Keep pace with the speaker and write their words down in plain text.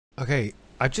Okay,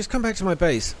 I've just come back to my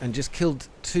base and just killed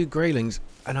 2 Greylings,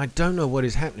 and I don't know what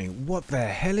is happening. What the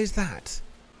hell is that?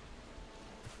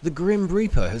 The Grim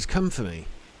Reaper has come for me.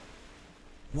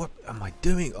 What am I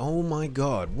doing? Oh my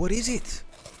god, what is it?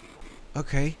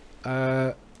 Okay,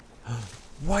 why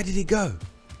did he go?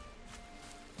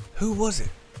 Who was it?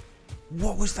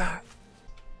 What was that?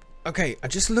 Okay, I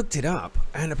just looked it up,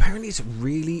 and apparently it's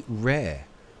really rare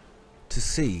to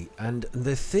see, and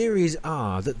the theories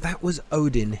are that that was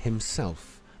Odin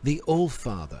himself, the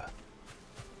All-Father,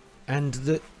 and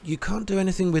that you can't do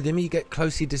anything with him. You get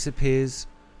close, he disappears.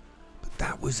 But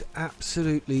that was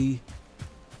absolutely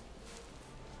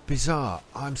bizarre.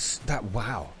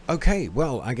 Wow. Okay,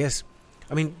 well, I guess,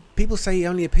 I mean, people say he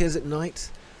only appears at night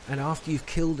and after you've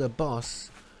killed a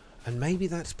boss, and maybe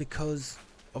that's because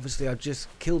obviously I've just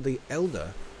killed the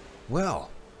Elder. Well,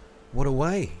 what a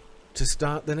way to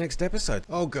start the next episode.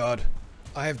 Oh god,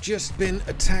 I have just been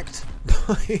attacked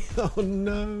by... Oh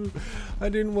no, I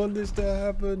didn't want this to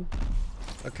happen.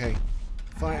 Okay,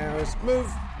 fire arrows,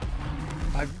 move.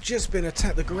 I've just been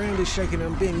attacked, the ground is shaking,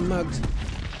 I'm being mugged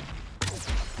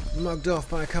off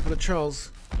by a couple of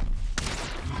trolls.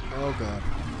 Oh god.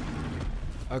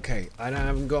 Okay, I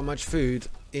haven't got much food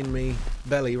in me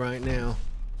belly right now.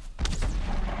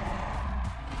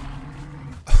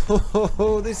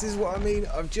 Oh, this is what I mean.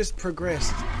 I've just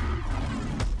progressed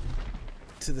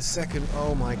to the second.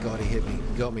 Oh my god, he hit me.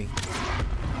 He got me.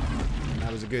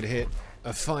 That was a good hit.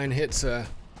 A fine hit, sir.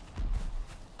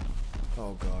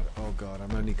 Oh god,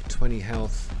 I'm only 20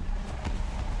 health.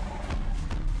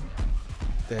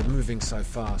 They're moving so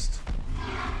fast.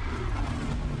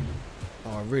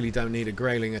 Oh, I really don't need a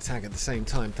Greyling attack at the same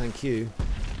time, thank you.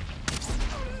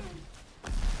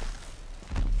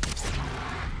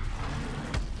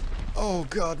 Oh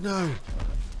god, no!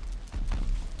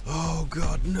 Oh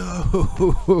god,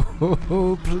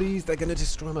 no! Please, they're gonna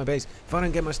destroy my base. If I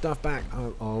don't get my stuff back,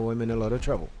 oh, I'm in a lot of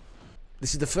trouble.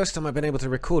 This is the first time I've been able to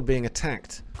record being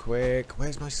attacked. Quick,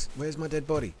 where's my dead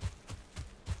body?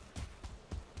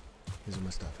 Here's all my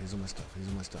stuff, here's all my stuff, here's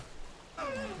all my stuff.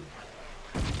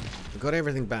 I got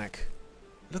everything back.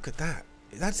 Look at that.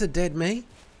 That's a dead me?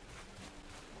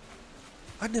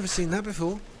 I'd never seen that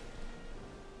before.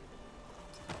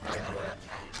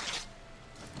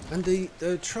 And the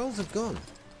trolls have gone.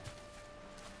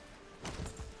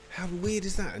 How weird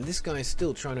is that? And this guy is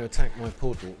still trying to attack my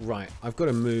portal. Right, I've got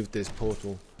to move this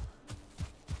portal.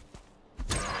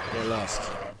 Get lost.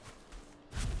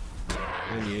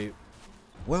 And you.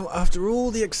 Well, after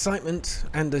all the excitement,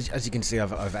 and as you can see,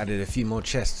 I've added a few more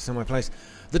chests to my place.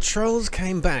 The trolls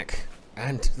came back,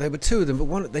 and there were 2 of them,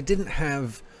 but they didn't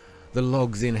have the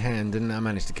logs in hand, and I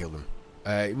managed to kill them.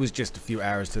 It was just a few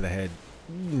arrows to the head.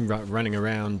 Running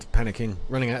around, panicking,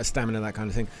 running out of stamina, that kind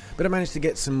of thing. But I managed to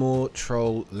get some more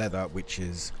troll leather, which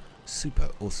is super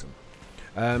awesome.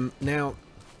 Now,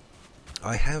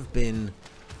 I've been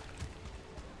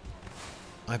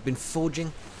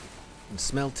forging and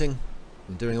smelting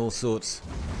and doing all sorts.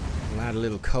 I'll add a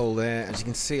little coal there. As you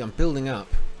can see, I'm building up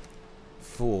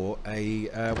for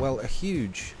a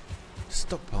huge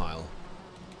stockpile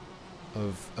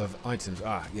of items.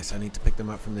 Yes, I need to pick them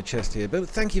up from the chest here. But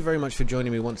thank you very much for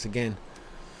joining me once again.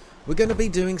 We're going to be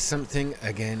doing something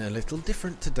again a little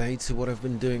different today to what I've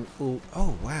been doing all...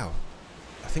 Oh wow,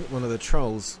 I think one of the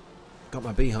trolls got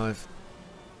my beehive.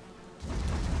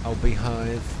 Oh,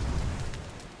 beehive.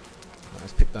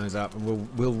 Let's pick those up and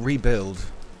we'll rebuild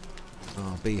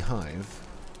our beehive.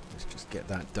 Let's just get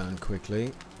that done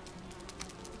quickly.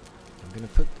 I'm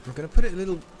gonna put it a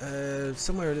little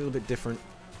somewhere a little bit different,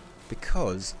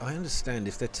 because I understand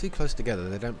if they're too close together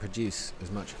they don't produce as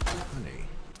much honey.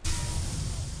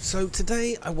 So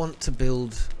today I want to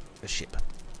build a ship.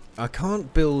 I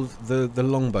can't build the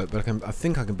longboat, but I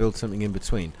think I can build something in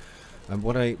between. And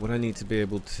what I need to be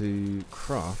able to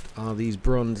craft are these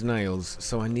bronze nails.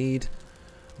 So I need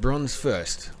bronze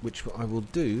first, which I will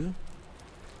do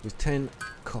with 10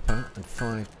 copper and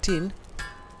 5 tin.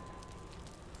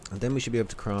 And then we should be able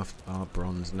to craft our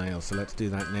bronze nails. So let's do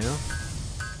that now.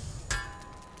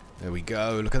 There we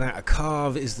go, look at that. A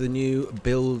carve is the new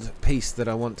build piece that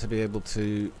I want to be able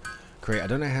to create. I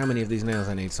don't know how many of these nails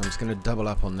I need, so I'm just going to double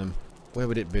up on them. Where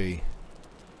would it be?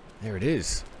 There it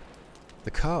is.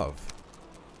 The carve.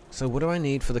 So what do I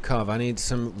need for the carve? I need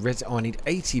some red... Oh, I need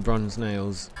 80 bronze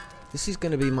nails. This is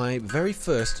going to be my very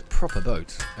first proper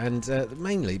boat. And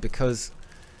mainly because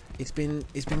it's been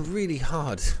really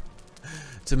hard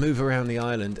to move around the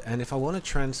island. And if I want to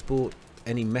transport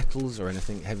any metals or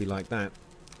anything heavy like that,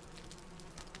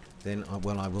 then I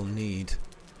will need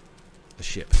a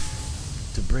ship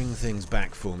to bring things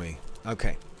back for me.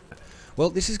 Okay. Well,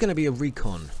 this is going to be a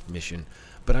recon mission.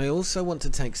 But I also want to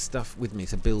take stuff with me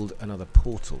to build another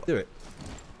portal. Do it.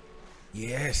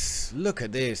 Yes, look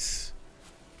at this.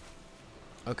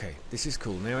 Okay, this is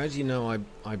cool. Now, as you know,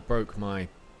 I broke my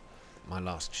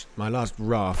last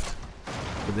raft,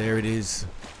 but there it is.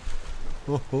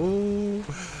 Oh,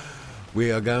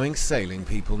 we are going sailing,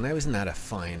 people. Now, isn't that a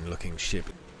fine-looking ship?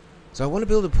 So I want to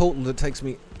build a portal that takes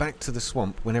me back to the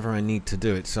swamp whenever I need to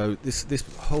do it. So this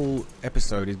whole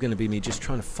episode is going to be me just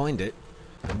trying to find it,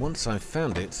 and once I've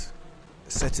found it,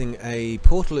 setting a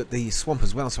portal at the swamp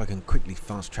as well, so I can quickly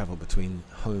fast travel between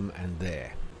home and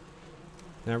there.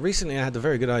 Now, recently I had the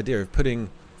very good idea of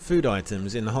putting food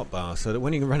items in the hotbar so that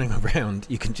when you're running around,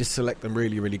 you can just select them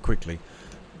really, really quickly.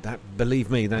 That,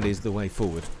 believe me, that is the way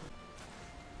forward.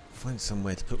 Find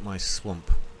somewhere to put my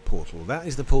swamp portal. That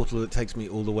is the portal that takes me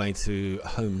all the way to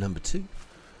home number 2.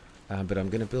 But I'm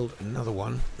going to build another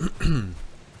one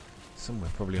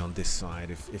somewhere probably on this side.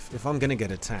 If I'm going to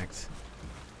get attacked,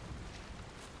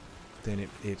 then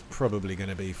it's probably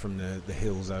going to be from the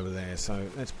hills over there. So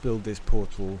let's build this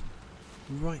portal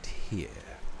right here.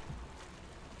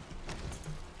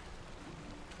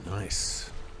 Nice.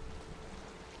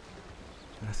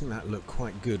 I think that looked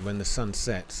quite good when the sun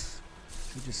sets.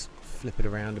 We just flip it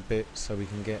around a bit so we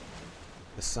can get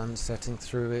the sun setting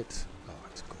through it. Oh,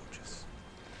 it's gorgeous.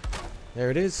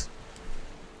 There it is.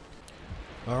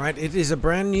 Alright, it is a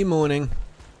brand new morning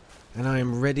and I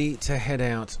am ready to head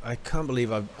out. I can't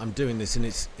believe I'm doing this, and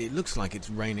it looks like it's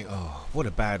raining. Oh, what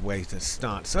a bad way to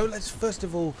start. So let's first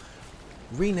of all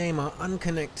rename our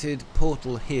unconnected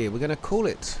portal here. We're going to call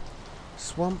it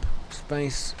Swamp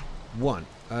Space 1.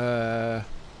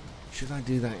 Should I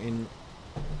do that in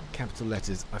capital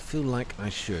letters? I feel like I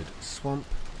should. Swamp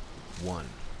 1.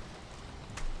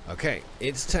 Okay,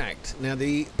 it's tagged. Now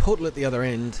the portal at the other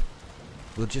end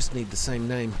will just need the same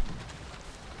name.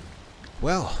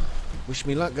 Well, wish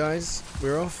me luck, guys.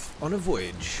 We're off on a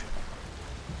voyage.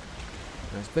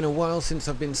 Now, it's been a while since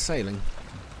I've been sailing.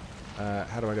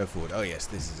 How do I go forward? Oh yes,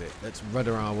 this is it. Let's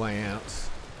rudder our way out.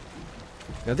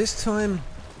 Now this time,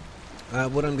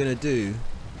 what I'm going to do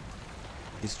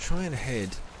is try and head...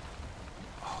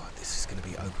 Oh, this is going to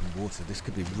be open water. This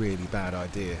could be a really bad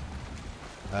idea.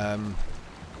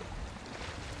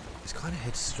 Just kind of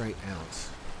head straight out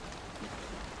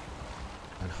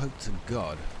and hope to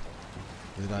God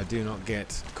that I do not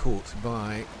get caught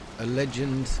by a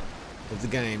legend of the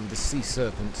game, the sea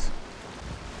serpent.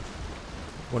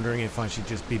 Wondering if I should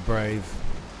just be brave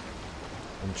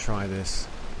and try this.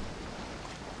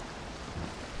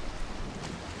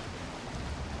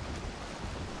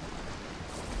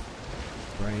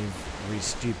 Brave, very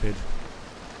stupid.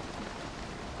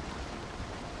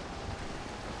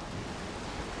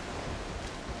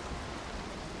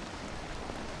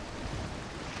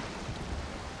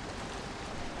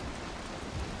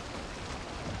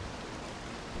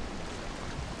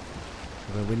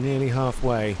 Well, we're nearly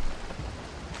halfway.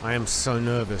 I am so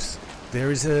nervous. There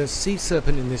is a sea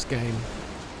serpent in this game.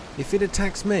 If it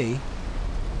attacks me...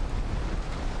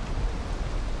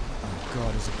 Oh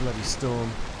God, it's a bloody storm.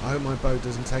 I hope my boat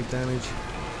doesn't take damage.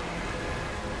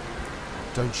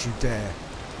 Don't you dare.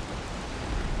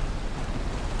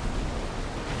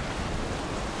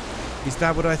 Is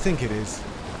that what I think it is?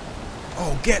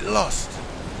 Oh, get lost!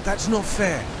 That's not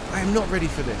fair. I am not ready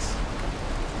for this.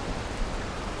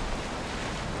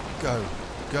 Go.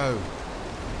 Go.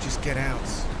 Just get out.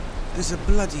 There's a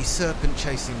bloody serpent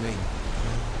chasing me.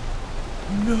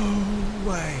 No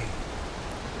way.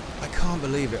 I can't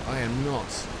believe it. I am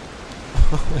not.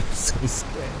 I'm so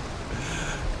scared.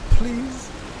 Please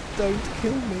don't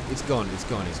kill me. It's gone. It's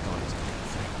gone. It's gone. It's gone.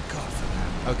 Thank God for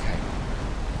that. Okay.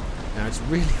 Now it's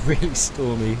really, really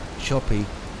stormy, choppy,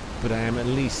 but I am at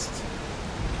least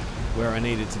where I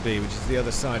needed to be, which is the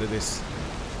other side of this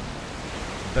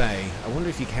bay. I wonder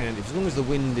if you can, as long as the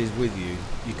wind is with you,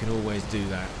 you can always do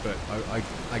that, but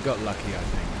I got lucky, I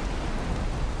think.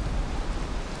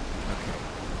 Okay.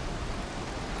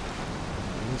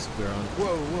 At least we're on...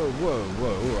 Whoa, whoa, whoa,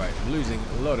 whoa, alright, losing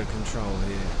a lot of control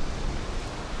here.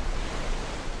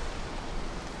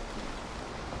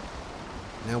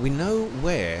 Now we know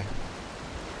where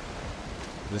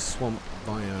the swamp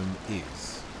biome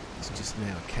is. It's just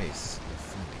now a case of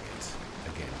finding it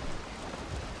again.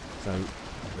 So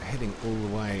we're heading all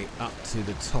the way up to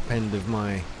the top end of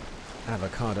my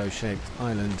avocado-shaped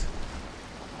island.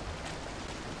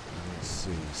 Let's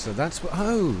see. So that's what...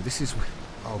 Oh, this is...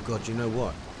 Oh God, you know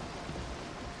what?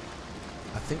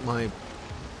 I think my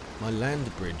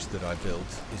land bridge that I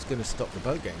built is going to stop the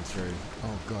boat getting through.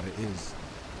 Oh God, it is.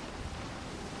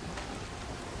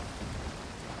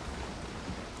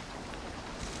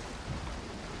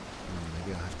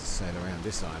 Maybe I'll have to sail around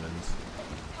this island.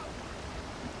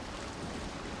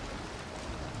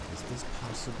 this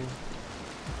possible?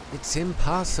 It's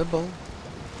impossible.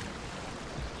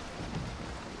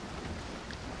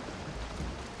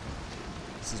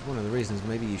 This is one of the reasons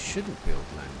maybe you shouldn't build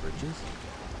land bridges.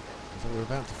 So we're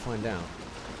about to find out.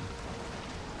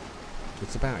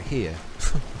 It's about here.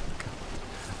 I'm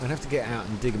gonna have to get out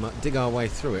and dig our way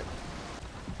through it.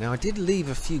 Now I did leave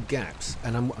a few gaps,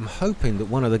 and I'm hoping that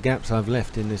one of the gaps I've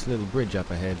left in this little bridge up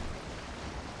ahead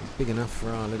is big enough for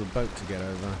our little boat to get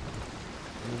over.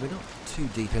 I mean, we're not too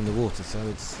deep in the water, so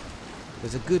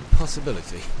there's a good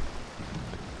possibility.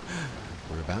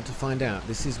 We're about to find out.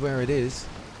 This is where it is.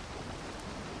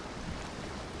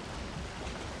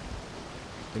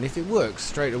 And if it works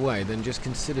straight away, then just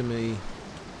consider me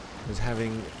as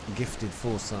having gifted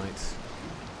foresight.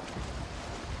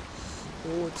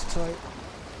 Oh, it's tight.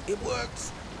 It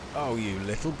worked! Oh, you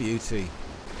little beauty.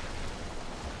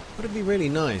 What would be really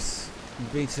nice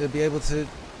would be to be able to,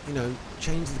 you know,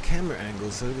 change the camera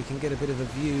angle so that we can get a bit of a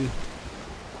view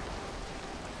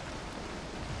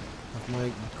of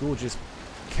my gorgeous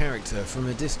character from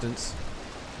a distance.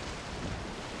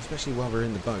 Especially while we're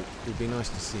in the boat. It would be nice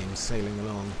to see him sailing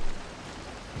along.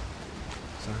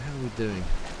 So how are we doing?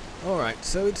 Alright,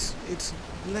 so it's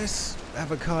less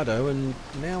avocado, and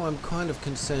now I'm kind of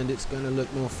concerned it's going to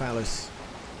look more phallus.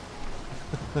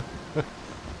 We've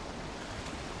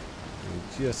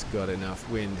just got enough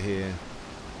wind here.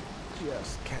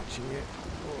 Just catching it.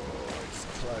 Oh, it's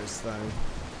close though.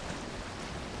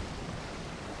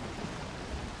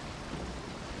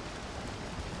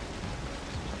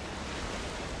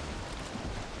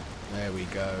 There we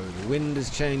go. The wind is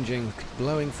changing,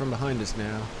 blowing from behind us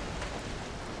now.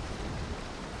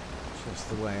 Just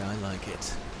the way I like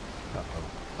it.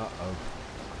 Uh-oh. Uh-oh.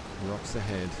 Rocks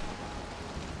ahead.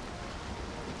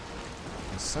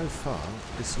 And so far,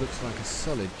 this looks like a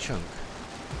solid chunk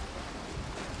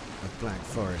of black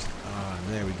forest. Ah,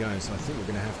 and there we go. So I think we're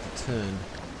going to have to turn.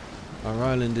 Our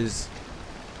island is...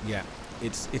 yeah,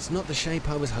 it's not the shape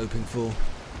I was hoping for.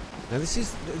 Now this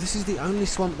is the only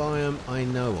swamp biome I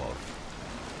know of.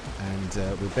 And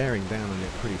we're bearing down on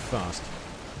it pretty fast.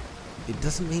 It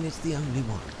doesn't mean it's the only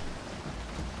one.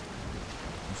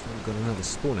 We've got another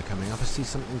spawner coming up. I see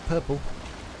something purple.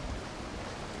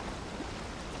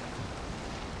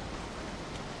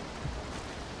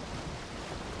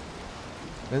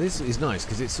 Now this is nice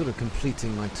because it's sort of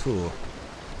completing my tour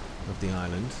of the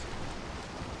island.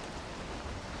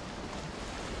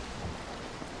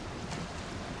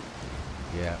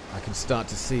 Yeah, I can start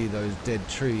to see those dead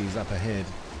trees up ahead.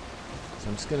 So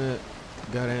I'm just going to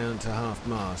go down to half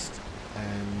mast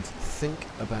and think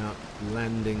about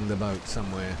landing the boat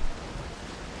somewhere.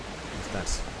 If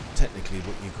that's technically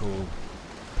what you call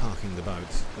parking the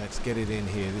boat. Let's get it in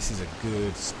here. This is a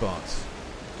good spot.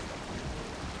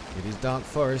 It is dark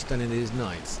forest and it is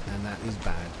night, and that is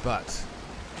bad, but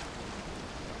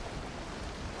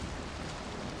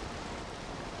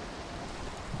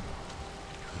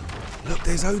look,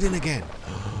 there's Odin again.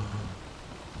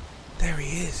 There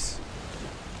he is.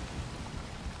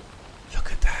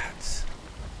 Look at that.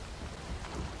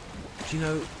 Do you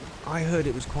know, I heard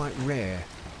it was quite rare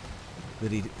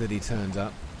that he turns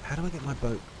up. How do I get my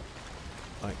boat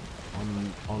like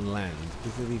on land?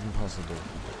 Is it even possible?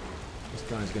 This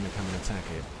guy's going to come and attack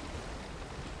it.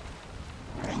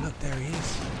 Look, there he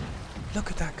is.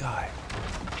 Look at that guy.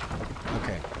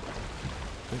 Okay,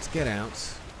 let's get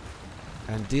out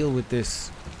and deal with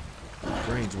this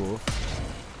rage dwarf.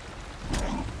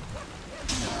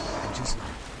 And just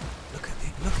look at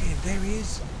him. There he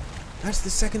is. That's the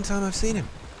second time I've seen him.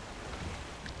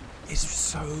 It's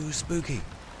so spooky.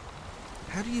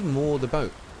 How do you moor the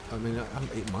boat? I mean,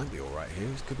 it might be all right here.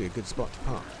 This could be a good spot to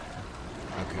park.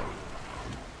 Okay.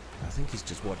 I think he's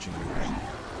just watching me.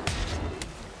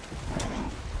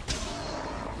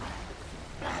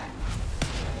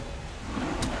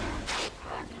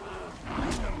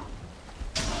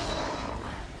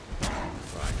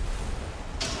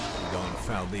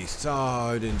 Foul beast.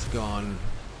 Oh, Odin's gone.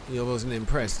 He wasn't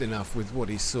impressed enough with what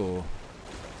he saw.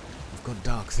 I've got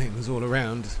dark things all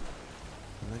around.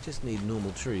 And I just need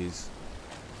normal trees.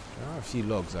 There are a few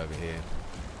logs over here.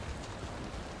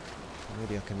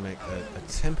 Maybe I can make a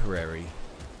temporary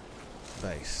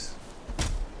base.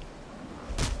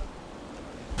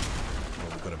 Oh,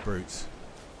 we've got a brute.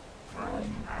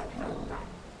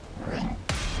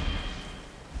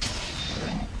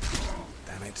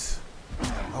 Damn it.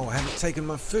 Oh, I haven't taken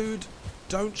my food.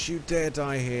 Don't you dare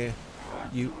die here.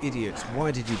 You idiot.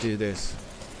 Why did you do this?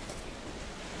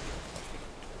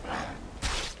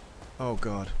 Oh,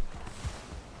 God.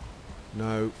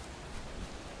 No.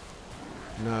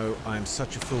 No, I am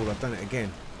such a fool. I've done it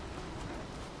again.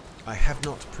 I have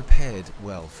not prepared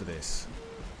well for this.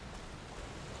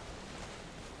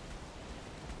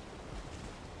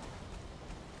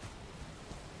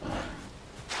 Okay.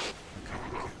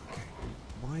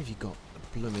 Why have you got a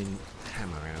blooming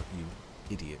hammer out, you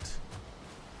idiot?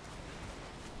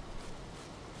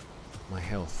 My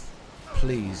health.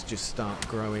 Please just start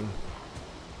growing.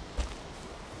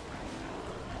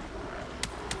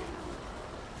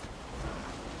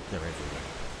 They're everywhere.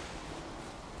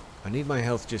 I need my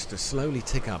health just to slowly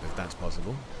tick up if that's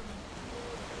possible.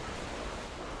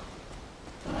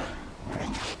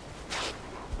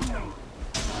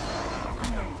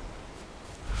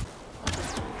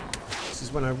 This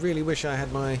is when I really wish I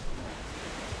had my... I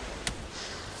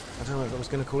don't know if I was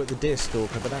going to call it the deer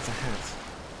stalker, but that's a hat.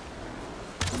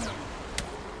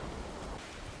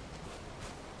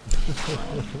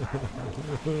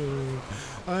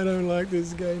 I don't like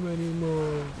this game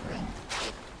anymore.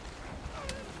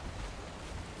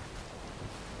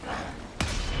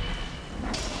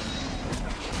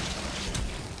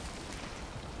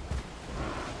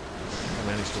 I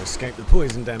managed to escape the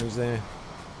poison damage there.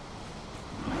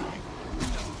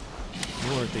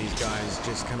 More of these guys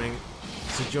just coming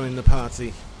to join the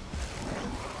party.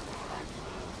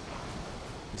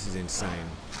 This is insane.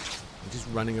 I'm just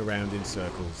running around in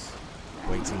circles,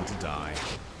 waiting to die.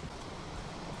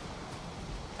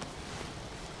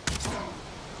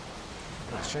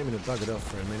 Well, Shaman have buggered off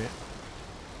for a minute.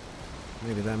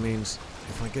 Maybe that means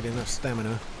if I get enough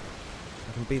stamina,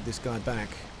 I can beat this guy back.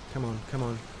 Come on, come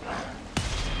on.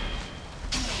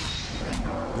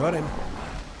 Got him.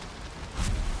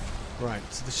 Right,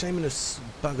 so the Shaman has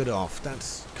buggered off.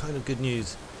 That's kind of good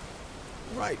news.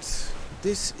 Right,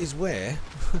 this is where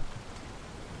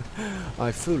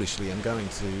I foolishly am going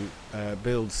to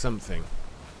build something.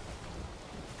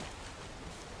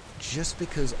 Just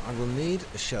because I will need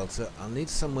a shelter, I'll need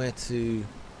somewhere to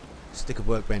stick a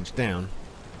workbench down,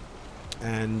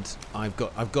 and I've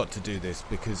got to do this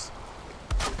because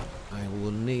I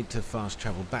will need to fast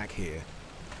travel back here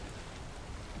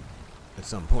at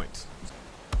some point.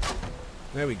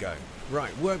 There we go.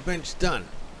 Right, workbench done.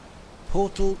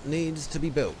 Portal needs to be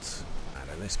built.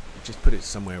 Let's just put it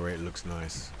somewhere where it looks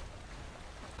nice.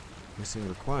 Missing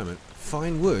requirement.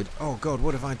 Fine wood. Oh god,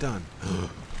 what have I done?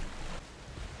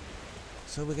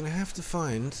 So we're going to have to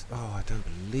find... Oh, I don't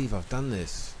believe I've done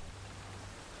this.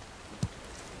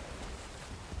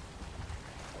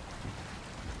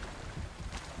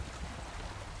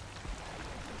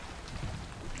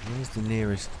 Where's the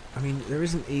nearest... I mean, there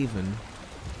isn't even...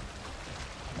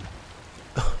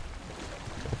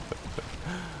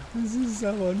 This is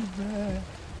so unfair.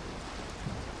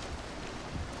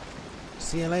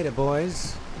 See you later,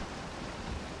 boys.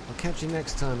 I'll catch you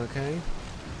next time, okay?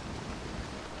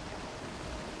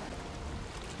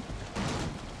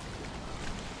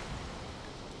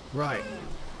 Right.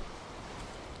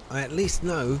 I at least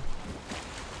know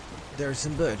there is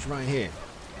some birch right here.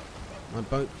 My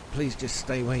boat, please just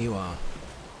stay where you are.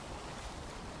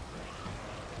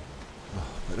 Oh,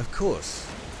 but of course...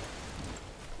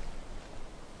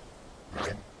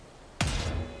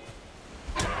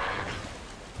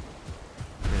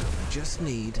 Just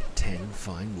need 10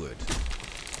 fine wood.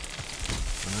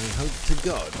 And I hope to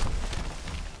God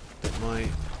that my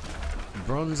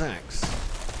bronze axe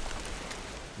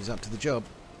is up to the job.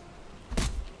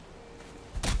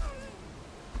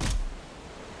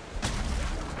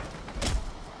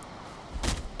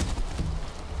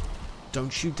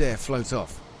 Don't you dare float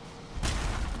off.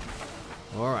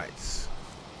 Alright.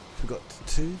 We've got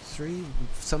 2, 3,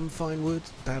 some fine wood.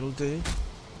 That'll do.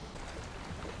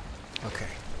 Okay.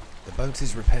 The boat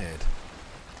is repaired.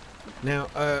 Now,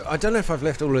 I don't know if I've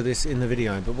left all of this in the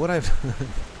video, but what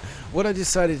I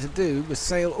decided to do was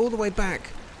sail all the way back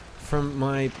from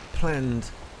my planned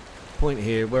point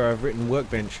here, where I've written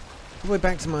workbench, all the way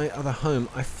back to my other home.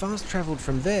 I fast travelled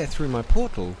from there through my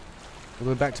portal, all the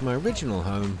way back to my original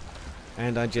home,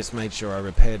 and I just made sure I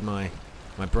repaired my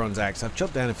bronze axe. I've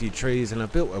chopped down a few trees, and I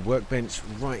built a workbench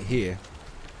right here.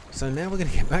 So now we're going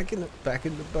to get back in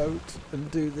the boat and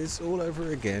do this all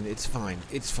over again. It's fine.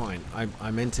 It's fine.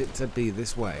 I meant it to be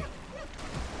this way.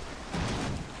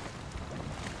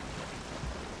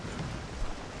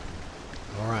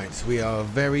 Alright, we are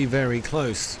very, very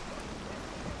close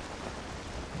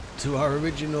to our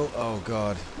original... Oh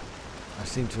god. I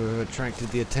seem to have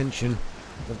attracted the attention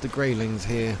of the greylings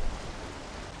here.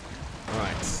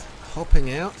 Alright,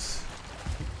 hopping out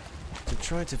to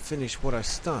try to finish what I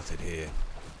started here.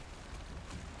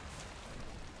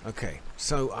 Okay,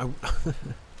 so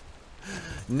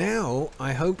now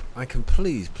I hope I can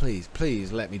please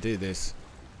let me do this.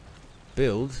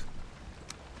 Build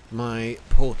my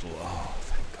portal. Oh,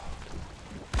 thank God.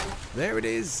 There it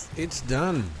is. It's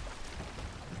done.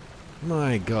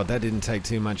 My god, that didn't take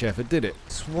too much effort, did it?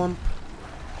 Swamp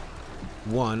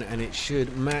 1, and it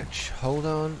should match. Hold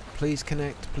on. Please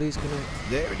connect. Please connect.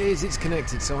 There it is. It's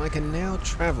connected. So I can now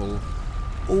travel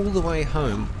all the way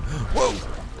home. Whoa!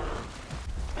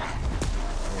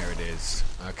 There it is.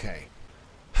 Okay.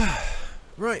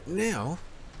 Right, now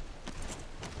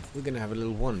we're going to have a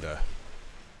little wander.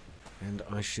 And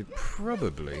I should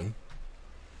probably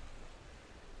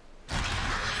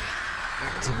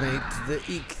activate the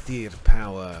Eikthyr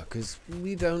power, because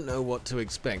we don't know what to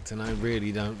expect, and I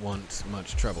really don't want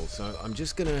much trouble. So I'm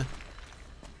just going to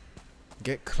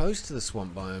get close to the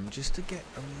swamp biome just to get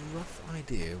a rough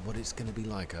idea what it's going to be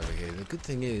like over here. The good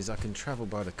thing is I can travel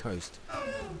by the coast,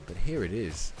 but here it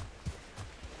is.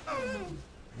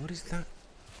 What is that?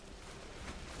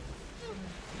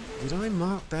 Did I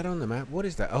mark that on the map? What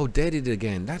is that? Oh, deaded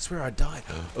again. That's where I died.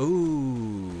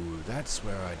 Oh, that's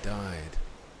where I died.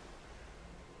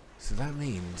 So that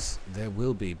means there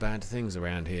will be bad things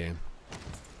around here.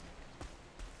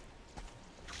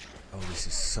 Oh, this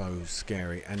is so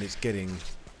scary, and it's getting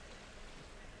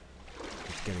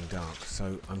dark.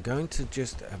 So I'm going to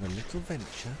just have a little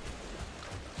venture,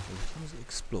 a little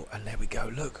explore, and there we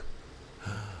go. Look,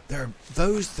 there are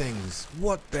those things.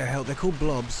 What the hell? They're called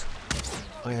blobs.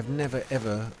 I have never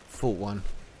ever fought one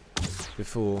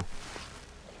before.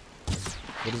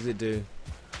 What does it do?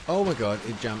 Oh my god,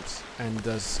 it jumps and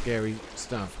does scary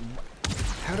stuff.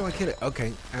 How do I kill it?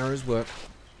 Okay, arrows work.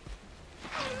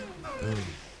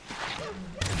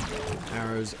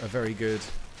 Arrows are very good.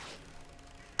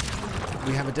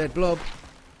 We have a dead blob.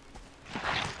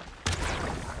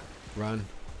 Run.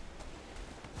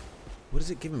 What is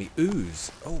it giving me?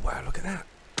 Ooze. Oh wow, look at that.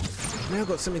 I've now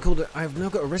got something called I've now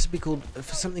got a recipe called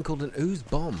for something called an ooze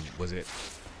bomb, was it?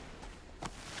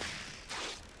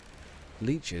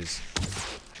 Leeches.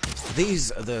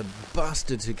 These are the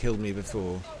bastards who killed me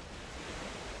before.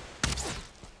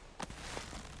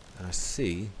 I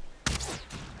see.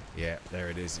 Yeah, there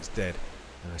it is, it's dead.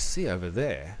 And I see over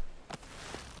there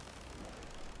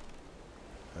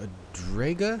a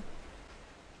Drager?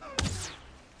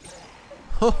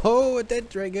 Ho ho, a dead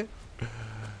Drager!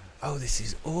 Oh, this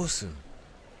is awesome.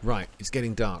 Right, it's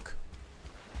getting dark.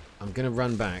 I'm gonna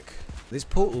run back. This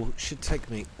portal should take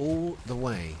me all the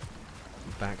way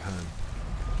back home.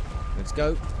 Let's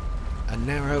go. A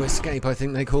narrow escape, I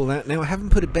think they call that. Now, I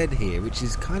haven't put a bed here, which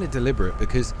is kind of deliberate,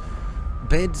 because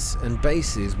beds and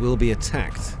bases will be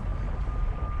attacked.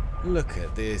 Look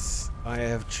at this. I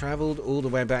have travelled all the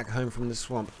way back home from the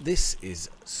swamp. This is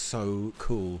so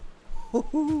cool.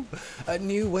 A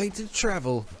new way to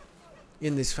travel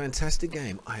in this fantastic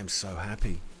game. I am so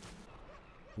happy.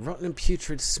 Rotten and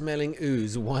putrid smelling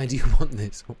ooze. Why do you want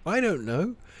this? I don't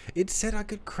know. It said I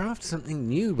could craft something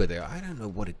new with it. I don't know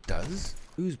what it does.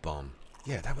 Ooze bomb.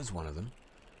 Yeah, that was one of them.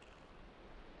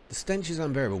 The stench is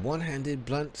unbearable. One-handed,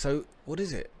 blunt. So, what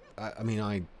is it? I mean,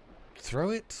 I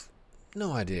throw it?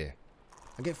 No idea.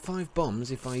 I get 5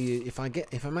 bombs if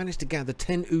I manage to gather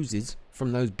 10 oozes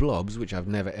from those blobs, which I've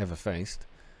never ever faced.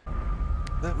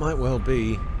 That might well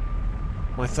be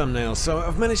my thumbnail. So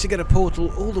I've managed to get a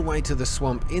portal all the way to the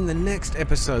swamp. In the next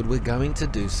episode, we're going to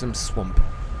do some swamp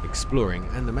exploring,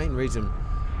 and the main reason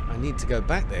I need to go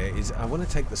back there is I want to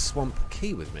take the swamp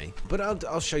key with me, but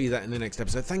I'll show you that in the next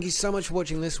episode. Thank you so much for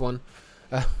watching this one.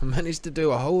 I managed to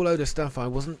do a whole load of stuff I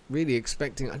wasn't really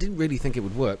expecting. I didn't really think it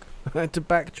would work. I had to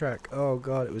backtrack. Oh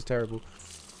god, it was terrible.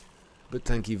 But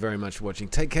thank you very much for watching.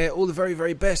 Take care, all the very,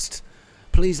 very best.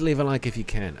 Please leave a like if you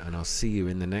can, and I'll see you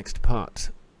in the next part.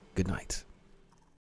 Good night.